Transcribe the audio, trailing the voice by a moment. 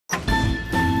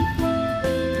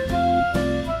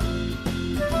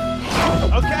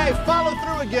Okay, follow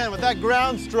through again with that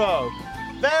ground stroke.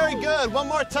 Very good, one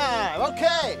more time.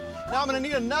 Okay, now I'm gonna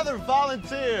need another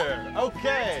volunteer.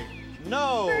 Okay,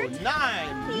 no,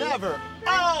 9, never.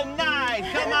 Oh, 9,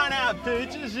 come on out,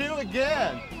 Peaches, you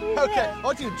again. Okay, I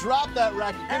want you to drop that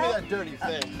racket. Give me that dirty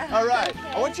thing. All right,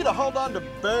 I want you to hold on to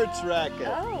Burt's racket.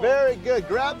 Very good,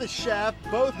 grab the shaft,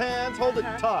 both hands, hold it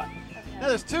taut. Now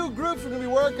there's 2 groups we're gonna be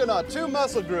working on, 2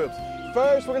 muscle groups.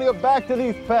 First, we're gonna go back to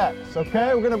these pecs,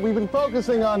 okay? We've been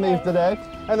focusing on these today.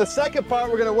 And the second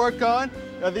part we're gonna work on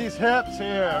are these hips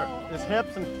here. These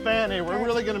hips and fanny, we're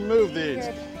really gonna move these.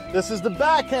 This is the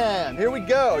backhand, here we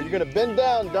go. You're gonna bend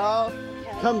down, doll.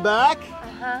 Come back,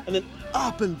 and then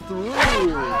up and through.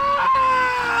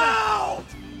 Oh,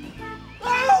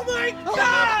 oh my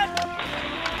God!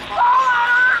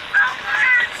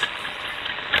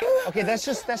 Okay, that's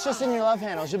just in your love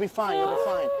handles. You'll be fine. You'll be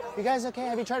fine. You guys okay?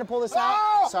 Have you tried to pull this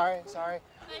out? Sorry.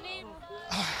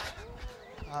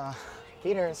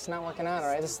 Peter, it's not working out, all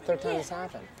right? This is the 3rd time this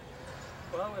happened.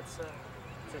 Well, it's a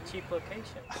cheap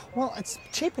location. Well, it's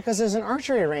cheap because there's an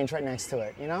archery range right next to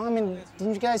it, you know? I mean,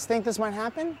 didn't you guys think this might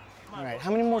happen? All right,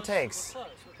 how many more takes?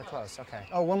 We're close, okay.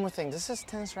 Oh, one more thing. Does this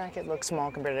tennis racket look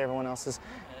small compared to everyone else's?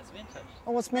 It's vintage.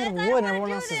 Oh, it's made of wood and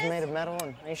everyone else is made of metal.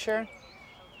 Are you sure?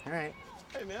 All right.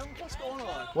 Hey man, what's going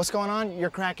on? What's going on? You're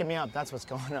cracking me up. That's what's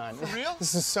going on. For real?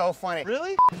 This is so funny.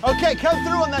 Really? Okay, come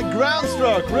through on that ground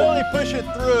stroke. Really push it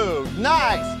through.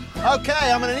 Nice.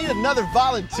 Okay, I'm gonna need another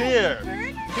volunteer. Give me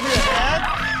a hand.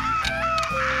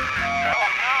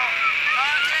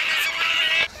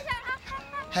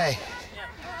 Hey,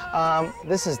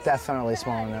 this is definitely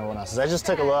smaller than everyone else's. I just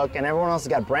took a look, and everyone else has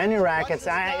got brand new rackets.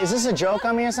 Is this a joke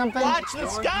on me or something? Watch the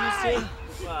sky!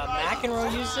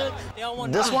 McEnroe used it. They all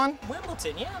won. This one?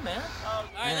 Wimbledon, yeah, man. All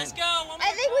right, let's go.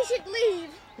 I think we should leave.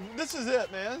 This is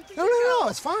it, man. No,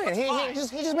 it's fine. He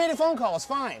just made a phone call. It's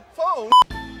fine. Phone?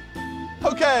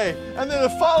 Okay, and then a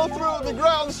follow through with the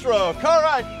ground stroke. All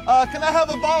right, can I have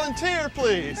a volunteer,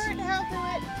 please? Burt, help do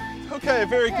it. Okay,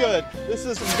 very good. This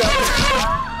is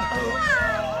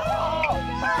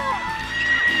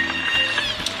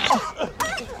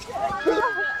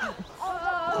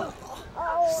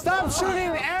Stop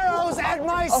shooting arrows at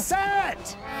my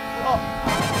set!